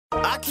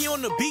By.K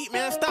on the beat,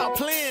 man. Stop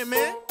playing,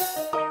 man.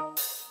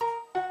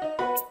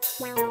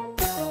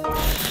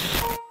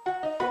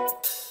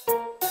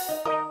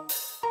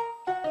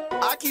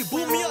 By.K,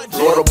 boot me up, G.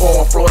 Florida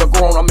born, Florida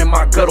grown, I'm in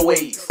my gutter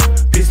ways.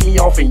 Piss me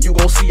off and you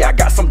gon' see I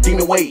got some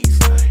demon ways.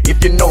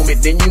 If you know me,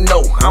 then you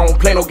know I don't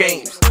play no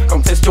games.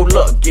 Come test your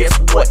luck, guess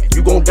what?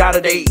 You gon' die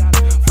today.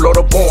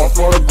 Florida born,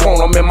 Florida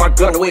grown, I'm in my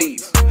gutter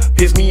ways.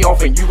 Piss me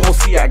off and you gon'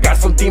 see I got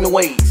some demon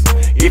ways.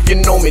 If you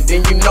know me,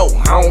 then you know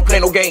I don't play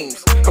no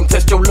games. Come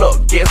test your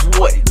luck, guess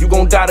what? You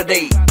gon' die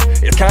today.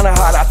 It's kinda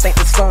hot, I think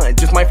the sun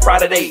just might fry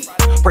today.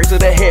 Pray to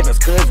the heavens,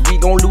 cause we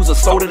gon' lose a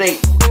soul today.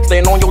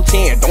 Stand on your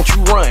 10, don't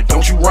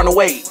you run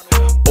away.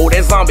 Oh,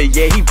 that zombie,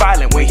 yeah, he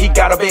violent when he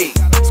got a babe.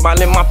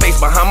 Smile in my face,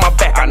 behind my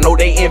back, I know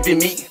they envy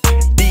me.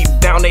 Deep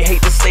down, they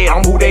hate to say it,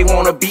 I'm who they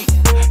wanna be.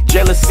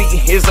 Jealousy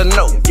is a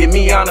no, give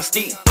me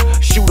honesty.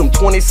 Shoot him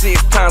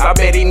 26 times, I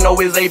bet he know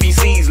his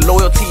ABCs.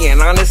 Loyalty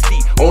and honesty,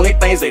 only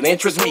things that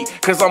interest me.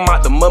 Cause I'm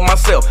out the mud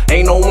myself,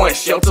 ain't no one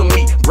shelter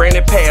me.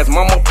 Granny passed,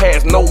 mama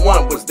passed, no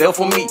one was there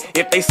for me.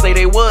 If they say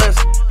they was,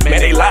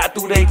 man, they lied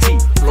through their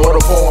teeth.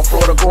 Florida born,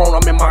 Florida grown,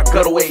 I'm in my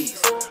gutter ways.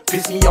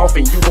 Piss me off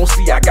and you gon'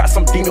 see I got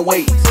some demon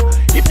ways.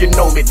 If you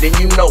know me, then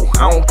you know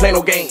I don't play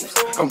no games.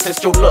 Come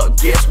test your luck,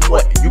 guess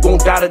what? You gon'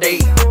 die today.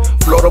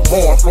 Florida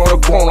born, Florida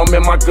grown, I'm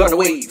in my gutter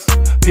ways.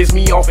 Piss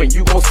me off and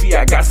you gon' see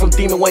I got some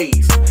demon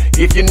ways.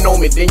 If you know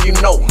me, then you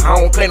know I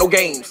don't play no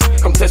games.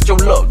 Come test your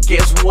luck,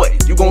 guess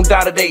what? You gon'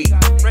 die today.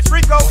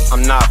 Rico.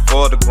 I'm not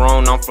Florida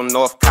grown, I'm from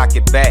North, cock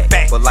it back.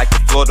 But like the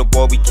Florida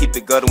boy, we keep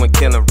it gutter when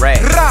killing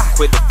rats.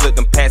 Quit to flip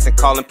them pass and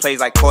calling plays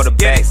like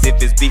quarterbacks.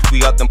 If it's beef,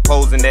 we up them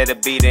posing, that'll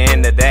be the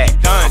end of that.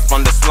 I'm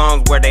from the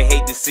slums where they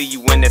hate to see you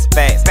win this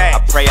fast.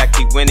 I pray I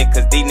keep winning,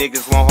 cause these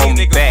niggas won't hold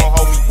me back.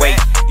 Wait,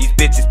 these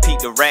bitches peep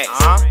the racks.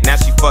 Now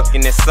she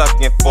fucking and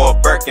sucking for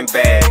a Birkin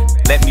bag.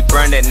 Let me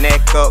burn that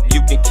neck up,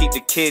 you can keep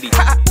the kitty.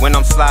 When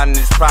I'm sliding,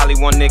 it's probably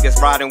one niggas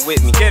riding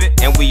with me.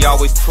 And we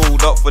always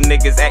tooled up for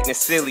niggas acting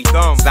silly.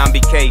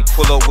 Zombie K,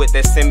 pull up with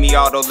that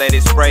semi-auto, let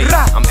it spray.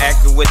 I'm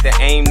acting with the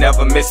aim,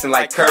 never missing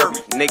like Curry.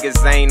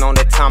 Niggas ain't on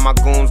that time, my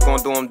goons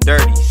gon' do them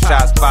dirty.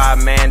 Shots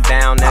fired, man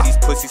down, now these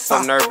pussies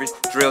so nervous.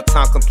 Drill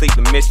time, complete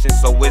the mission,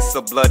 so it's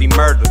a bloody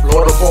murder.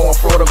 Florida born,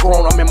 Florida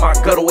grown, I'm in my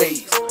gutter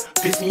ways.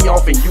 Piss me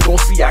off and you gon'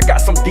 see I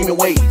got some demon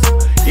ways.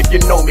 If you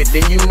know me,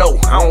 then you know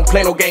I don't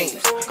play no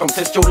games. Come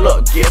test your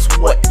luck, guess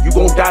what? You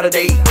gon' die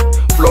today.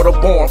 Florida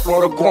born,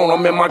 Florida grown,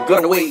 I'm in my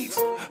gutter ways.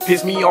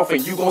 Piss me off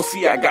and you gon'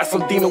 see I got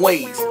some demon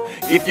ways.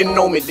 If you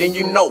know me, then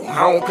you know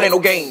I don't play no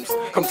games.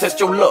 Come test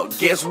your luck,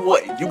 guess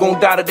what? You gon'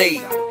 die today.